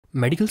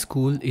Medical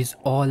school is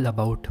all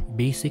about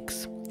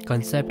basics,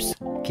 concepts,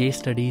 case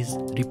studies,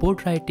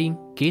 report writing,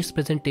 case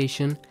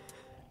presentation,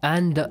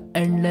 and the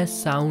endless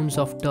sounds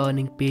of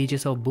turning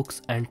pages of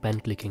books and pen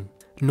clicking.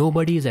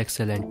 Nobody is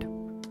excellent.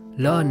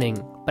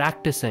 Learning,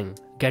 practicing,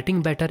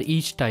 getting better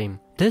each time.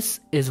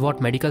 This is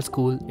what medical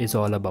school is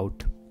all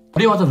about.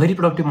 Today was a very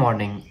productive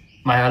morning.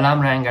 My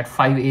alarm rang at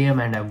 5 a.m.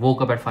 and I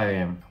woke up at 5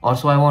 a.m.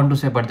 Also I want to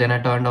say, but then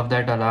I turned off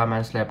that alarm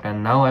and slept,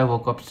 and now I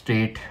woke up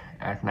straight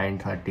at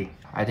 9:30.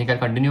 I think I'll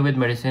continue with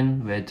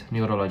medicine with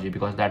neurology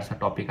because that's a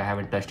topic I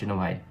haven't touched in a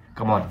while.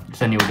 Come on,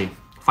 it's a new day.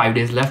 5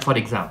 days left for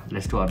exam.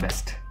 Let's do our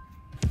best.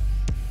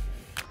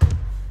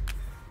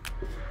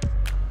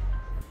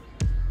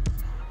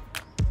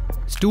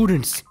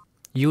 Students,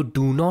 you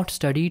do not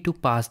study to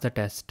pass the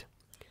test.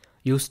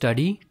 You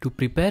study to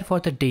prepare for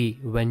the day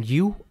when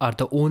you are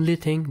the only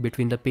thing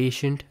between the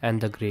patient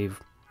and the grave.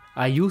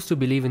 I used to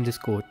believe in this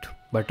quote,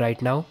 but right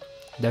now,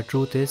 the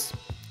truth is,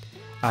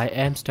 I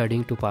am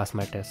studying to pass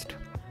my test.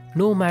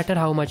 No matter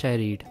how much I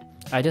read,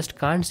 I just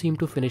can't seem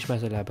to finish my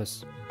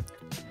syllabus.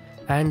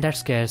 And that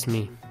scares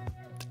me.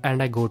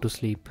 And I go to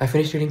sleep. I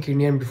finished reading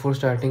kidney, and before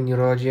starting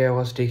neurology, I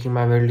was taking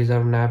my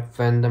well-deserved nap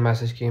when the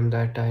message came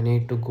that I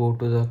need to go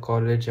to the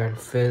college and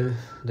fill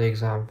the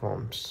exam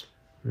forms.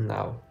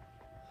 Now.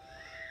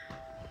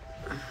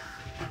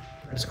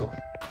 Let's go.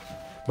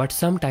 But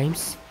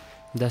sometimes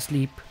the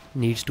sleep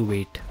needs to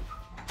wait.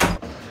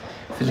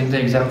 Filling the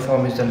exam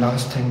form is the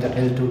last thing that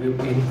I'll do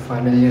in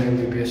final year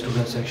MBBS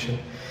student section.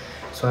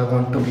 So I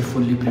want to be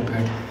fully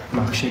prepared.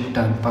 Mark sheet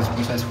done,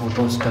 passport size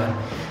photos done,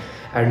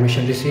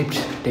 admission receipt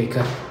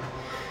taken.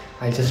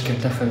 I'll just get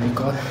the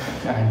Fevicol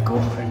and go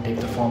and take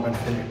the form and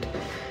fill it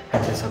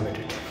and then submit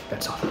it.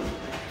 That's all.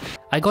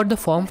 I got the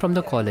form from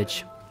the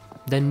college.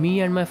 Then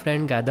me and my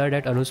friend gathered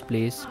at Anu's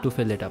place to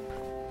fill it up.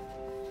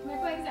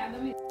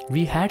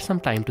 We had some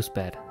time to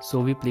spare, so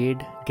we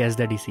played Guess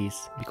the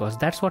Disease because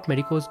that's what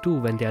medicos do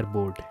when they are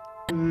bored.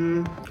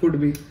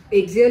 Could be.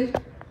 Axial?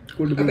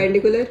 Could be.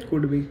 Appendicular?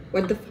 Could be.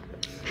 What the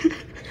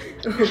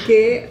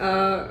Okay,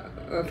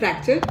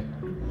 fracture?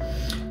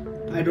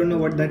 I don't know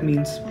what that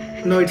means.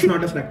 No, it's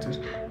not a fracture.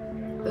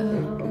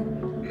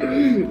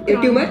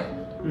 A tumor?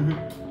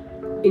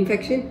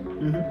 Infection?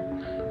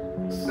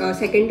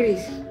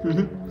 Secondaries?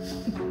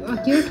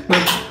 Acute?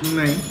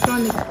 Nine.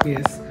 Chronic?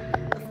 Yes.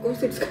 Of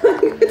course it's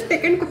chronic.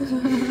 Second time.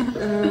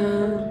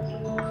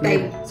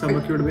 सब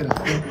acute भी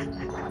रखते हैं.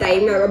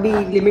 Time ना अभी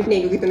limit नहीं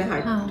क्योंकि तूने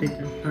heart. हाँ. ठीक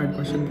है. Hard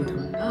question पूछो.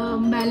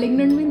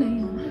 Malignant भी नहीं.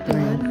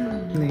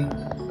 नहीं.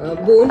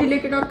 Bone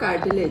related or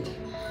cartilage?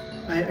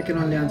 I can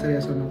only answer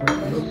yes or no.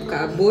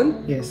 Bone?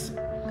 Yes.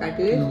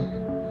 Cartilage? No.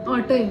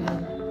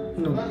 Autoimmune?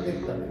 No.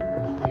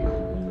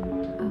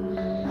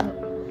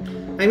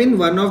 I mean,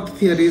 one of the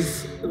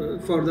theories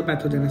for the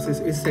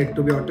pathogenesis is said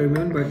to be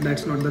autoimmune, but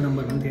that's not the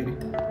number one theory.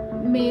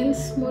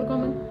 Males more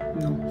common?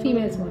 No.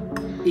 Females more?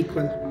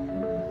 Equal.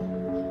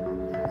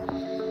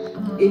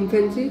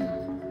 Infancy?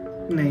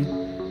 नहीं.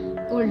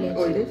 Old age?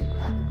 Old age?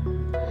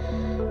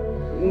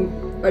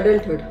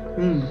 Adulthood?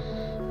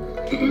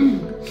 क्या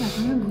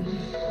था मैं भूल गई.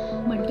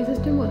 Multi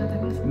system बोला था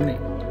कैसे?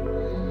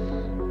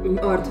 नहीं.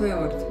 ऑर्थो या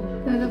ऑर्थो?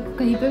 मतलब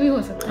कहीं पे भी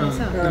हो सकता है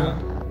ऐसा.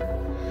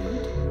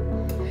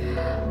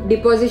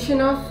 Deposition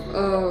of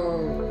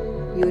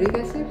uric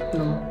acid?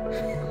 No.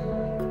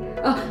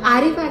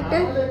 RE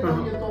factor?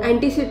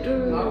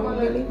 Anti-citrulline?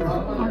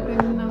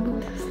 Autoimmune नाम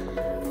होता है.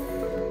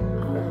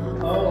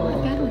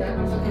 क्या होता है?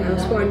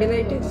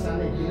 Spondylitis?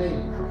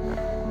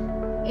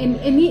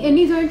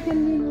 Any joint can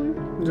be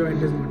involved?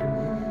 Joint is not involved.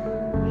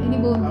 Any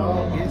bone?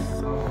 Yes.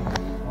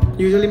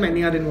 Usually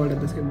many are involved at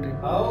the same time.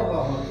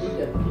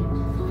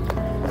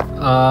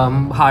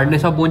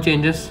 Hardness of bone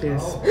changes.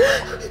 Yes.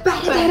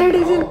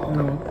 Parathyroidism?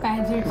 No.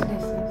 Paget's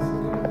disease?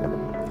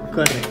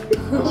 Correct.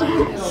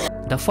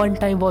 The fun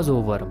time was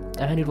over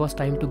and it was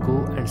time to go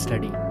and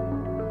study.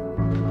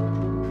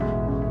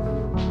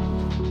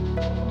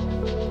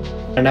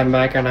 And I'm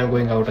back and I'm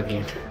going out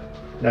again.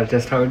 That's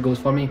just how it goes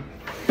for me.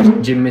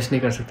 Gym miss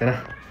नहीं कर सकते ना.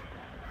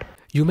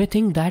 You may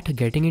think that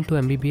getting into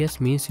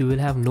MBBS means you will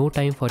have no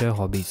time for your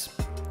hobbies.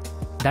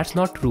 That's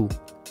not true.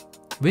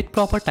 With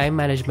proper time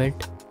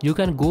management, you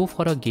can go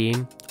for a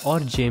game or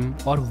gym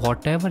or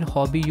whatever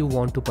hobby you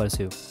want to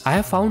pursue. I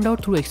have found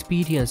out through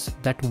experience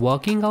that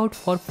working out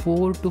for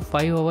 4 to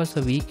 5 hours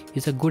a week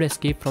is a good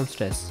escape from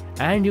stress,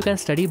 and you can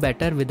study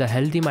better with a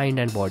healthy mind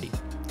and body.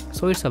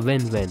 So it's a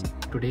win-win.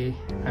 Today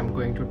I'm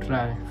going to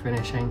try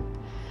finishing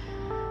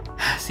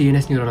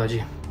CNS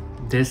neurology.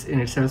 This in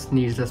itself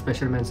needs a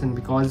special mention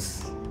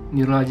because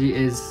neurology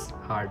is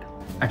hard.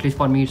 At least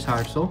for me it's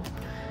hard. So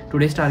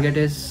today's target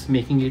is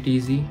making it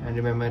easy and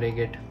remembering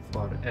it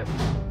forever.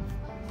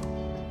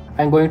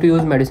 I'm going to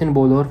use medicine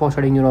Bolor for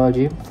studying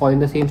neurology. Following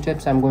the same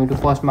steps, I'm going to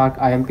first mark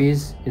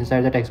IMPs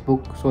inside the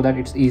textbook so that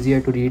it's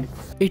easier to read.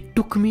 It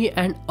took me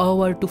an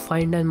hour to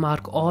find and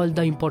mark all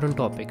the important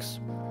topics.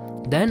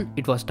 Then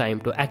it was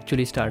time to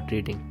actually start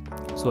reading.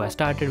 So I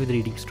started with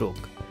reading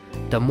stroke,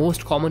 the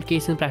most common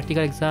case in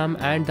practical exam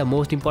and the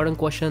most important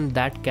question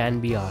that can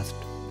be asked.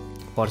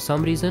 For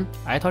some reason,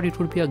 I thought it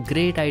would be a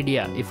great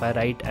idea if I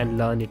write and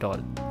learn it all.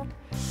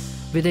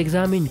 With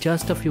exam in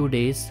just a few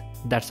days,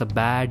 that's a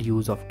bad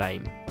use of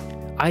time.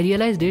 I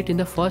realized it in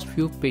the first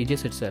few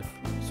pages itself,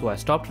 so I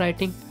stopped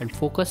writing and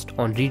focused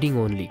on reading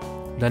only.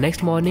 The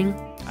next morning,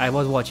 I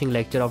was watching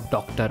lecture of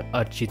Dr.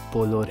 Abhijeet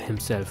Raghatate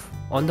himself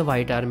on the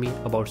White Army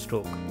about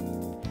stroke.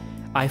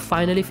 I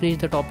finally finished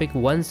the topic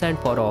once and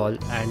for all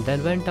and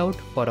then went out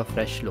for a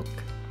fresh look.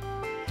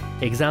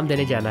 Exam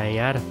dene jana hai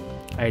yaar.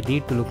 I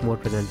need to look more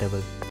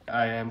presentable.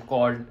 I am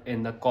called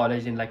in the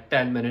college in like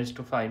 10 minutes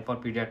to fine for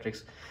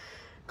pediatrics.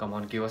 Come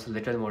on, give us a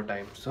little more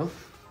time. So,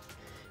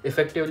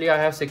 effectively I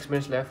have 6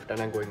 minutes left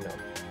and I'm going now.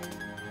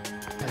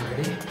 I'm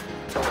ready.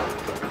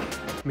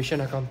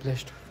 Mission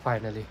accomplished,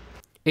 finally.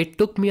 It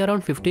took me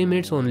around 15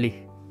 minutes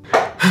only.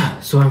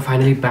 So I'm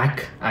finally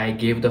back. I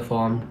gave the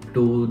form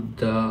to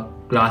the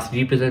class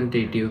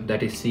representative,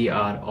 that is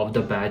CR of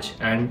the batch,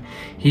 and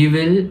he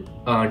will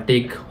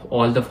take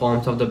all the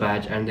forms of the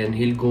batch and then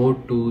he'll go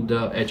to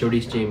the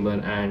HOD's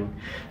chamber and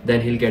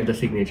then he'll get the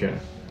signature.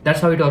 That's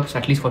how it works,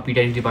 at least for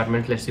pediatric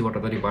departments. Let's see what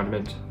other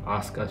departments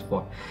ask us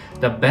for.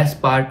 The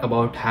best part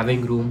about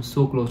having rooms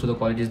so close to the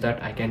college is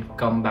that I can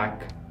come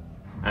back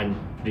and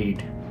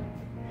read.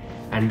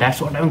 And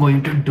that's what I'm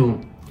going to do.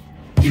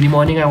 In the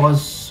morning I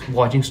was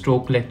watching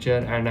stroke lecture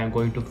and I'm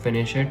going to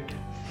finish it.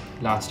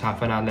 Last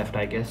half an hour left,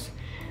 I guess.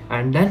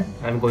 And then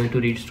I'm going to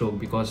read stroke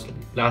because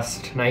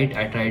last night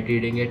I tried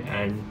reading it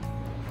and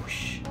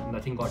whoosh,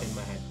 nothing got in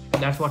my head.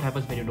 That's what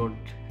happens when you don't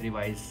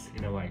revise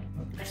in a while.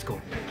 Let's go.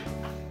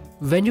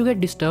 When you get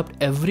disturbed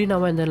every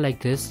now and then like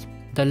this,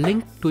 the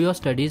link to your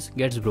studies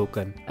gets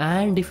broken.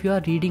 And if you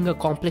are reading a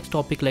complex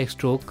topic like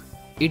stroke,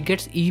 it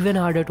gets even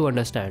harder to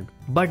understand.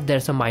 But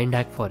there's a mind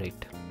hack for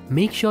it.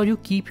 Make sure you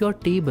keep your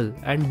table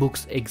and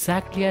books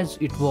exactly as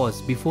it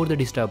was before the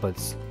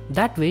disturbance.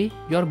 That way,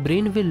 your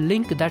brain will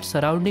link that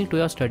surrounding to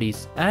your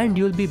studies and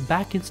you'll be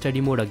back in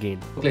study mode again.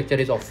 Lecture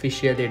is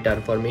officially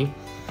done for me.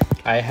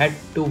 I had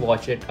to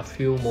watch it a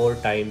few more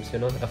times,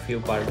 a few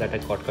parts that I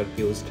got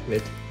confused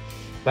with.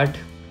 But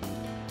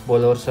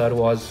Bolor sir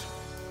was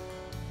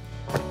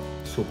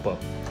super.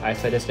 I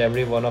suggest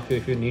every one of you,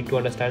 if you need to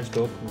understand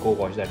stroke, go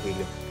watch that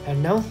video.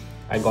 And now,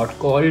 I got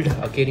called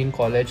again in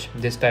college,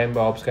 this time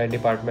by Obscure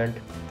department,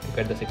 to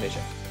get the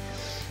signature.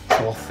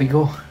 So off we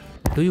go.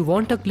 Do you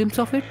want a glimpse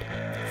of it?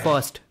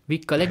 First, we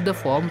collect the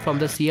form from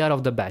the CR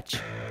of the batch.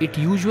 It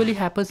usually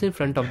happens in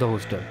front of the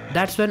hostel.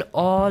 That's when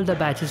all the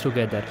batches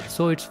together,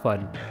 so it's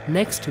fun.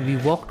 Next, we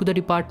walk to the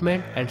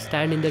department and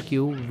stand in the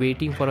queue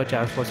waiting for a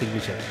chance for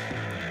signature.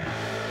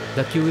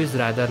 The queue is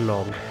rather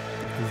long,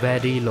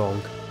 very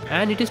long,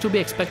 and it is to be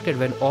expected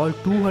when all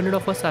 200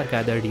 of us are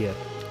gathered here.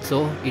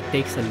 So it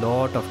takes a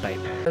lot of time.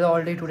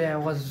 All day today I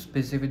was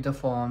busy with the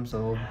form,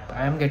 so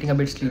I am getting a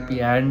bit sleepy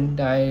and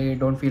I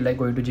don't feel like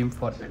going to gym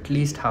for at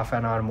least half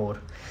an hour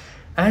more.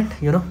 And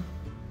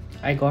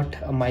I got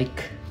a mic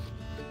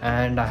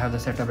and I have the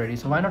setup ready,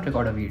 so why not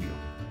record a video?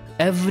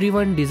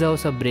 Everyone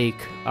deserves a break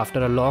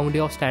after a long day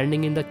of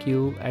standing in the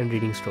queue and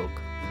reading stroke.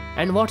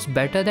 And what's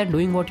better than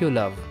doing what you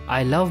love?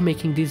 I love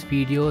making these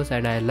videos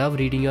and I love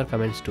reading your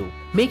comments too.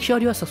 Make sure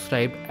you are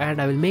subscribed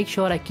and I will make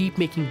sure I keep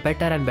making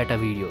better and better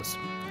videos.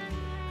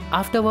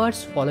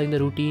 Afterwards, following the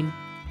routine,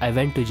 I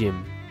went to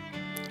gym.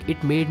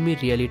 It made me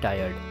really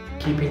tired.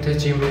 Keeping the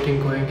gym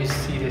routine going is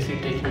seriously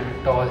taking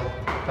a toll,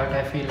 but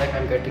I feel like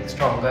I'm getting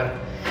stronger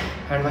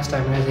and my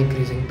stamina is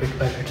increasing bit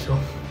by bit, so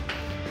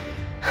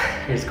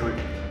it's good.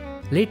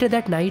 Later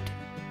that night,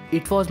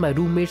 it was my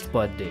roommate's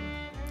birthday.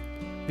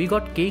 We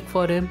got cake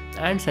for him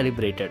and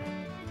celebrated.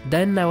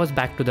 Then I was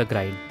back to the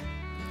grind,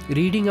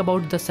 reading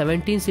about the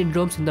 17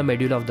 syndromes in the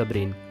medulla of the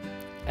brain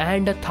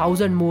and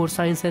 1,000 more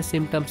signs and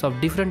symptoms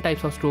of different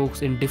types of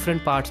strokes in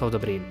different parts of the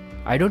brain.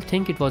 I don't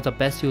think it was the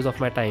best use of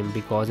my time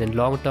because in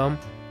long term,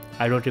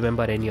 I don't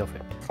remember any of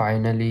it.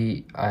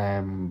 Finally, I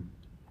am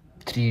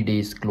 3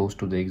 days close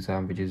to the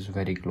exam, which is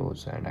very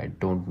close, and I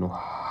don't know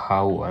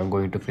how I'm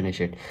going to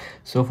finish it.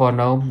 So for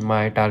now,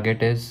 my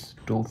target is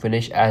to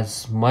finish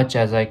as much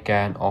as I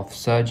can of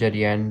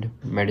surgery and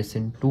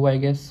medicine too, I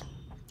guess,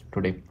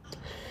 today.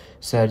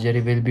 Surgery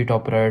will be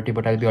top priority,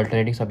 but I'll be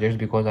alternating subjects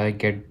because I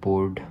get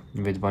bored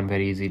with one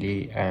very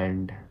easily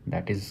and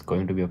that is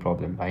going to be a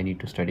problem. I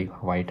need to study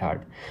quite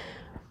hard.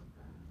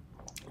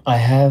 I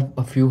have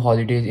a few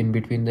holidays in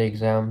between the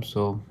exams,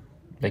 so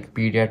like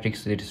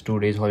pediatrics, it is 2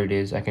 days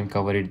holidays. I can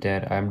cover it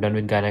there. I'm done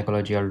with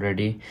gynecology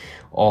already.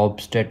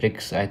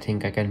 Obstetrics, I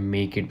think I can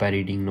make it by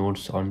reading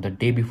notes on the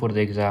day before the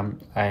exam.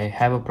 I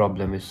have a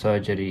problem with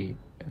surgery,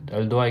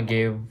 although I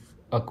gave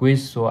a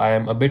quiz, so I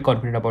am a bit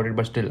confident about it,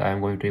 but still I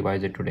am going to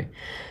revise it today.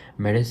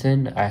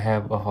 Medicine, I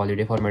have a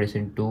holiday for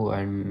medicine too,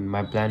 and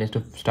my plan is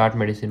to start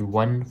medicine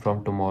 1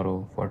 from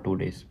tomorrow for 2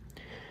 days.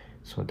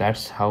 So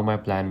that's how my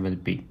plan will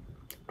be.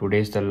 Today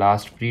is the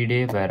last free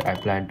day where I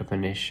plan to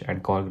finish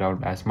and cover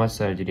ground as much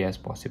surgery as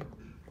possible.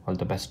 All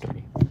the best to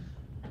me.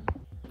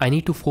 I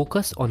need to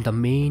focus on the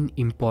main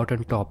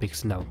important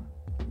topics now.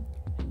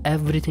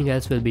 Everything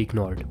else will be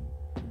ignored.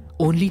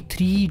 Only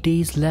 3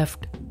 days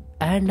left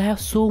and I have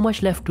so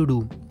much left to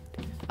do.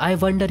 I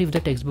wonder if the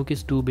textbook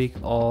is too big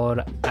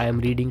or I am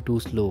reading too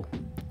slow.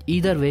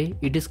 Either way,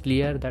 it is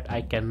clear that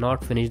I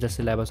cannot finish the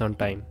syllabus on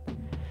time.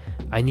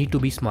 I need to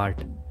be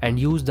smart and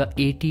use the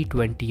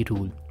 80-20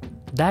 rule.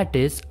 That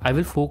is, I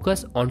will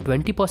focus on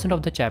 20%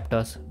 of the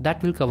chapters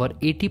that will cover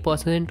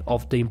 80%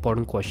 of the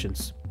important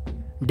questions.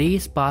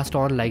 Days passed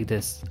on like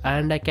this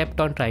and I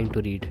kept on trying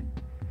to read.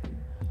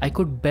 I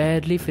could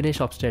barely finish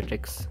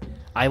obstetrics.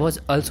 I was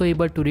also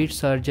able to read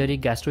surgery,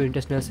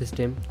 gastrointestinal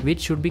system, which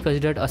should be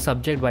considered a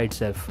subject by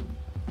itself.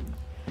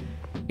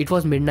 It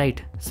was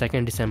midnight,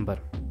 2nd December.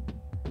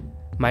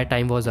 My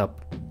time was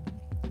up.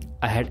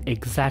 I had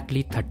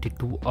exactly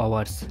 32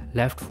 hours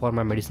left for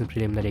my medicine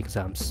preliminary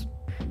exams.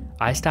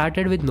 I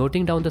started with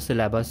noting down the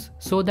syllabus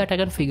so that I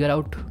can figure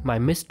out my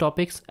missed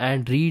topics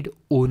and read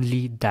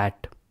only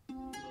that.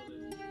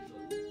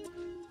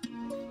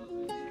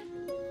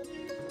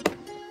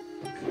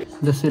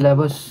 The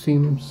syllabus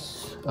seems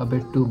a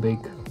bit too big.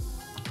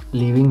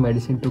 Leaving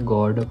medicine to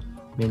God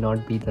may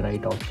not be the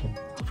right option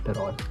after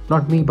all.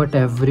 Not me, but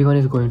everyone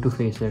is going to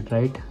face it,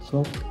 right?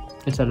 So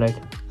it's alright.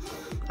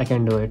 I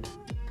can do it.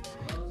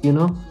 You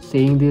know,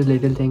 saying these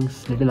little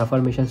things, little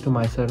affirmations to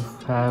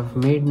myself have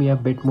made me a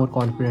bit more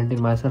confident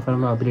in myself and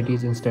my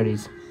abilities in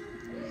studies.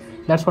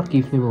 That's what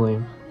keeps me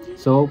going.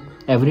 So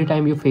every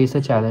time you face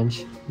a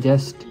challenge,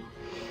 just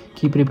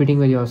keep repeating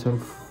with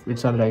yourself,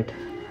 it's alright,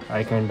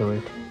 I can do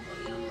it.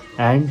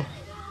 And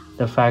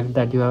the fact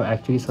that you have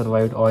actually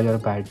survived all your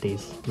bad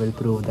days will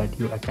prove that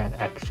you can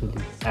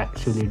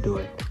actually do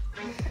it.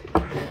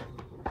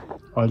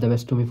 All the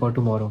best to me for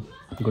tomorrow.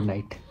 Good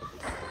night.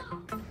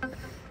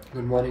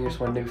 Good morning, it's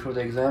one day before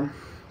the exam.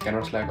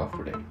 Cannot slack off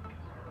today.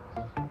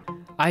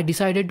 I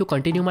decided to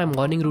continue my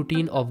morning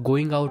routine of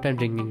going out and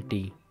drinking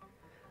tea.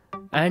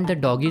 And the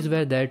doggies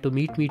were there to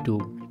meet me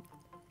too.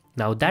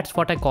 Now that's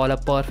what I call a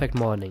perfect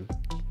morning.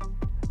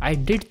 I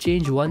did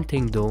change one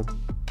thing though.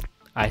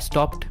 I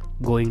stopped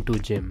going to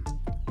gym.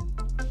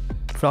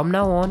 From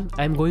now on,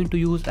 I am going to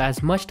use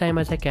as much time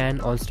as I can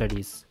on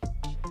studies.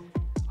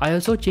 I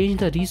also changed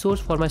the resource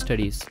for my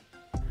studies.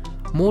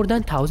 More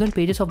than 1000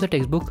 pages of the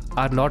textbook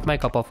are not my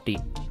cup of tea.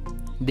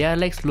 They are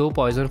like slow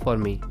poison for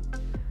me.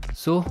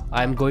 So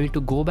I am going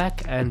to go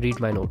back and read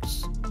my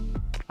notes.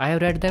 I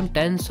have read them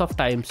tens of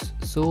times,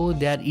 so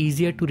they are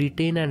easier to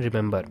retain and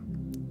remember.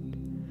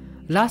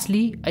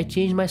 Lastly, I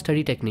changed my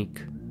study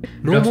technique.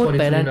 No more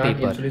pen and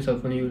paper,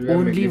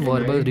 only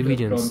verbal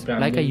revisions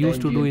like I used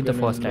to do in the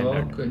first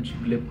standard.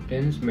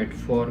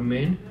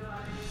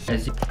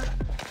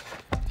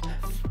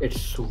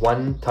 It's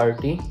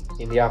 1:30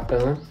 in the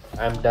afternoon.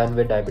 I'm done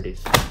with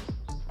diabetes.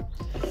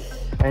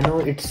 I know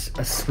it's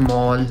a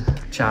small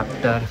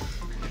chapter.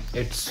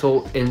 It's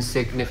so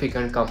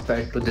insignificant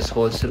compared to this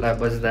whole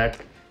syllabus that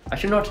I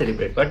should not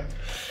celebrate, but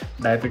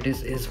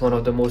diabetes is one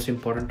of the most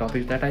important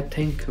topics that I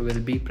think will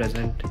be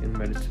present in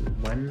medicine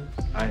 1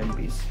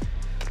 IMPs.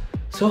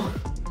 So,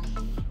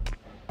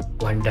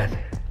 one done.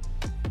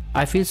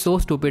 I feel so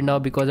stupid now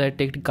because I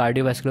take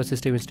cardiovascular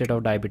system instead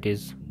of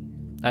diabetes.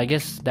 I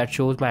guess that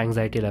shows my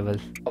anxiety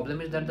level. Problem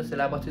is that the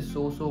syllabus is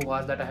so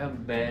vast that I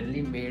have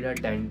barely made a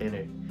dent in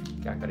it.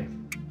 क्या करें?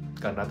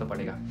 करना तो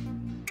पड़ेगा.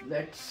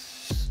 Let's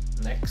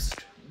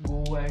next go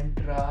and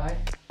try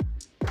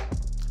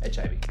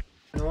HIV.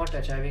 You know what,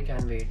 HIV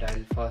can wait.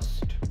 I'll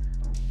first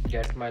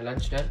get my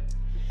lunch done,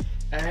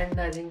 and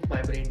I think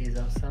my brain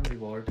deserves some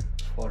reward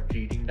for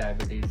treating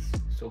diabetes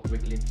so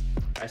quickly.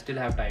 I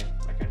still have time,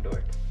 I can do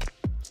it.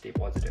 Stay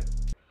positive.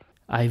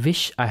 I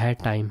wish I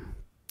had time,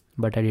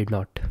 but I did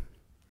not.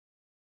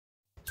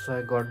 So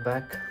I got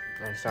back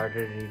and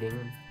started reading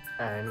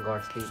and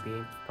got sleepy.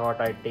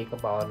 Thought I'd take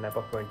a power nap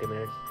of 20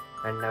 minutes,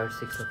 and now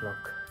it's 6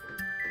 o'clock.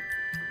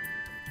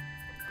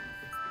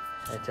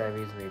 HIV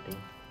is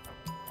waiting.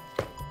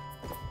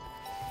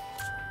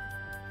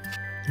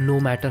 No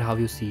matter how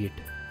you see it,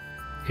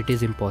 it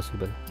is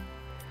impossible.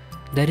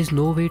 There is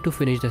no way to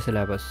finish the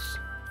syllabus.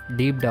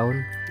 Deep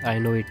down, I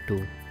know it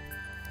too.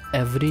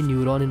 Every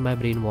neuron in my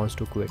brain wants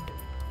to quit.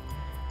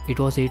 It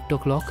was 8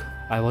 o'clock.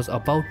 I was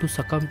about to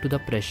succumb to the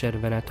pressure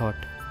when I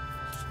thought,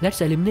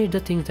 let's eliminate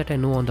the things that I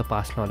know on the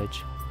past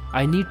knowledge.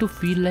 I need to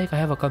feel like I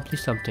have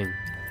accomplished something.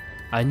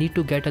 I need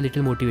to get a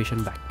little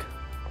motivation back.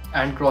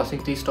 And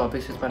crossing these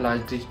topics is my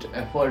last ditch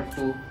effort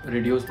to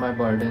reduce my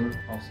burden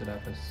of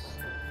syllabus.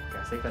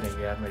 कैसे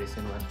करेंगे यार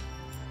medicine 1?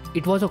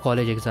 It was a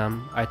college exam,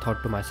 I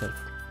thought to myself.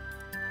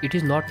 It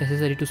is not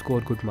necessary to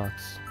score good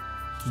marks,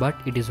 but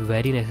it is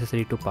very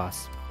necessary to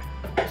pass.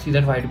 See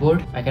that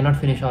whiteboard? I cannot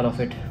finish all of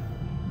it,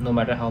 no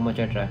matter how much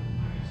I try.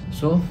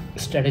 So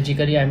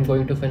strategically, I am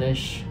going to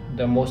finish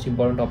the most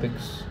important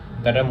topics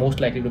that are most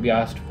likely to be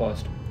asked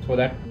first, so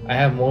that I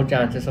have more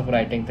chances of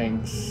writing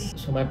things.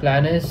 So my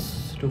plan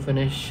is to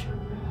finish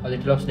a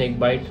little of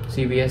snakebite,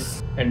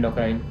 CVS,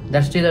 endocrine.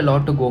 That's still a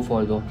lot to go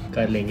for though.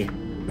 कर लेंगे.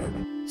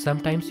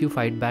 Sometimes you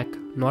fight back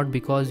not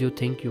because you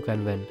think you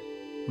can win,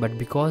 but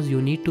because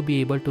you need to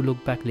be able to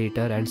look back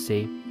later and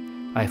say,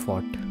 I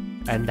fought.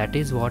 And that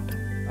is what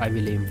I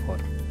will aim for.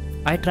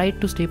 I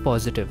tried to stay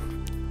positive,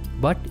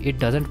 but it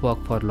doesn't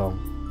work for long.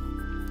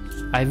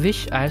 I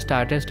wish I had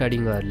started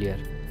studying earlier.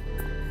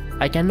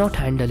 I cannot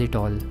handle it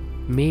all.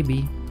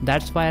 Maybe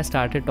that's why I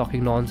started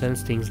talking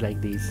nonsense things like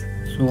these.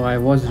 So I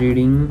was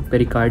reading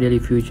pericardial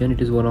effusion.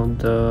 It is one of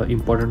the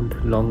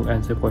important long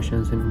answer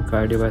questions in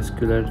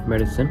cardiovascular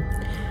medicine.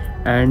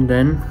 And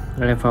then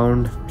I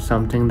found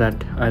something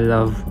that I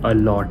love a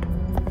lot.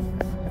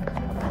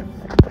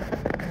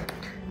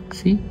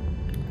 See?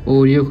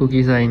 Oreo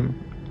cookie sign.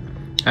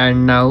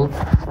 And now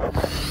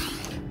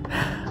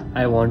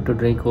I want to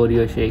drink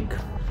Oreo shake.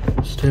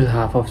 Still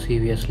half of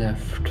CVS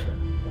left.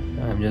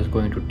 I'm just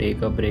going to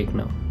take a break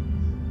now.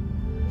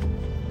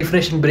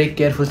 Refreshing break,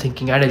 careful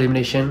thinking and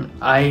elimination.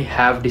 I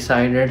have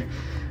decided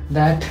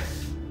that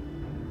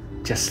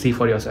just see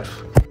for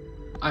yourself.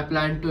 I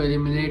plan to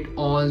eliminate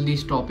all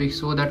these topics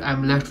so that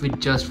I'm left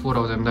with just 4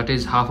 of them. That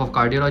is half of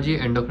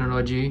cardiology,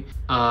 endocrinology,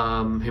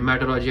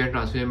 hematology and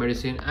transfusion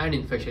medicine, and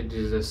infectious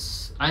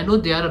diseases. I know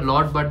they are a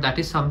lot, but that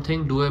is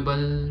something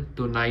doable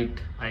tonight,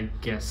 I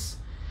guess.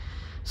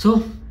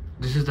 So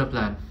this is the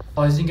plan.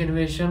 Poisoning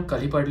innovation कल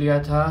ही पढ़ लिया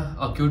था.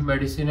 Acute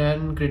medicine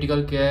and critical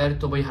care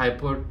तो भाई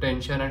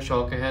hypertension and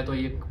shock है तो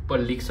ये पर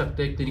लिख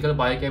सकते हैं. Clinical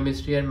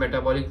biochemistry and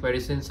metabolic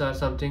medicines are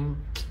something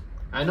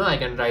I know I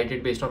can write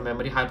it based on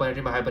memory.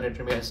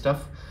 Hypernatremia and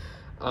stuff.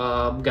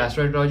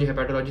 Gastroenterology,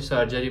 hepatology,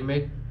 surgery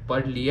में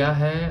पढ़ लिया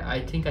है. I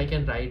think I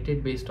can write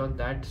it based on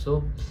that.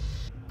 So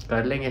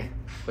कर लेंगे,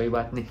 कोई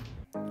बात नहीं.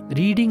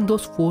 Reading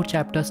those 4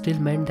 chapters still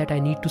meant that I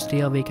need to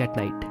stay awake at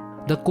night.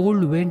 The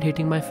cold wind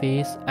hitting my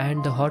face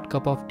and the hot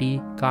cup of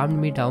tea calmed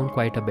me down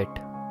quite a bit.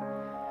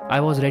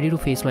 I was ready to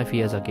face my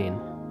fears again.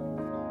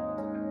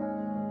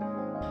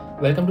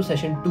 Welcome to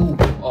session 2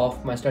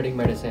 of my studying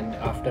medicine.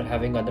 After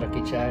having adrak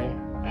ki chai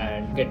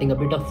and getting a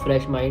bit of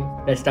fresh mind,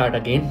 let's start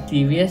again.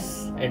 CVS,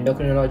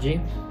 endocrinology,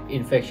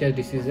 infectious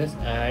diseases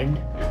and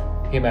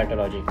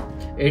hematology.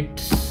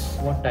 It's,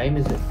 what time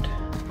is it?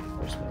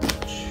 Where's my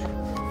watch?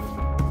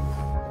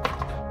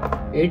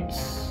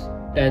 It's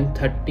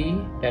 10:30,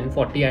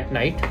 10:40 at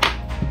night.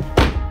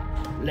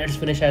 Let's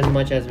finish as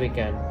much as we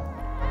can.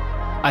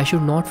 I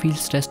should not feel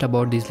stressed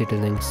about these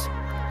little things.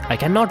 I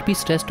cannot be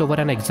stressed over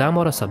an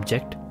exam or a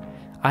subject.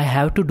 I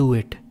have to do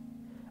it.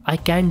 I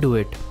can do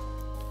it.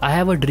 I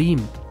have a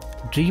dream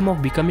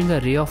of becoming a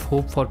ray of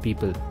hope for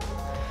people.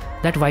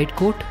 That white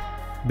coat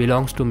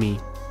belongs to me.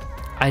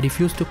 I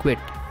refuse to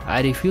quit.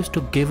 I refuse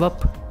to give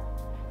up,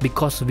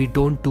 because we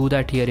don't do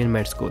that here in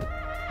med school.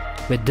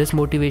 With this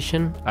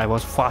motivation, I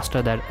was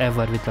faster than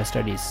ever with my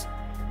studies.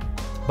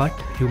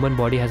 But human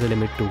body has a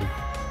limit too.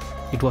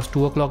 It was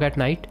 2 o'clock at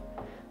night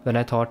when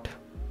I thought,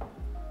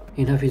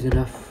 enough is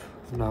enough.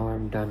 Now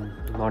I'm done.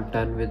 Not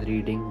done with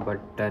reading,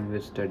 but done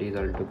with studies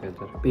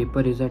altogether.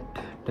 Paper is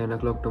at 10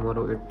 o'clock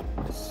tomorrow.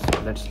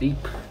 Let's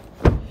sleep.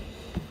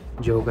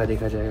 जो होगा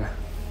देखा जाएगा.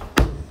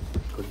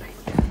 Good night.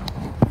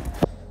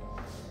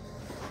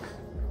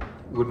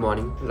 Good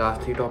morning.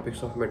 Last 3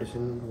 topics of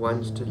medicine. One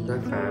still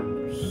left. I am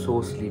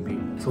so sleepy.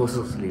 So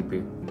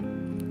sleepy.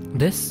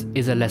 This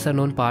is a lesser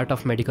known part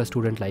of medical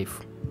student life.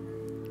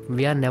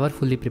 We are never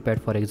fully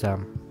prepared for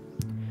exam.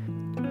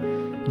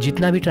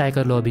 जितना भी try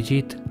कर लो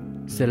Abhijit,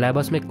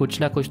 syllabus में कुछ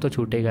ना कुछ तो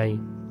छूटेगा ही.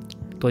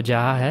 तो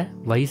जहाँ है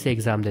वहीं से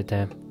एग्ज़ाम देते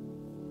हैं.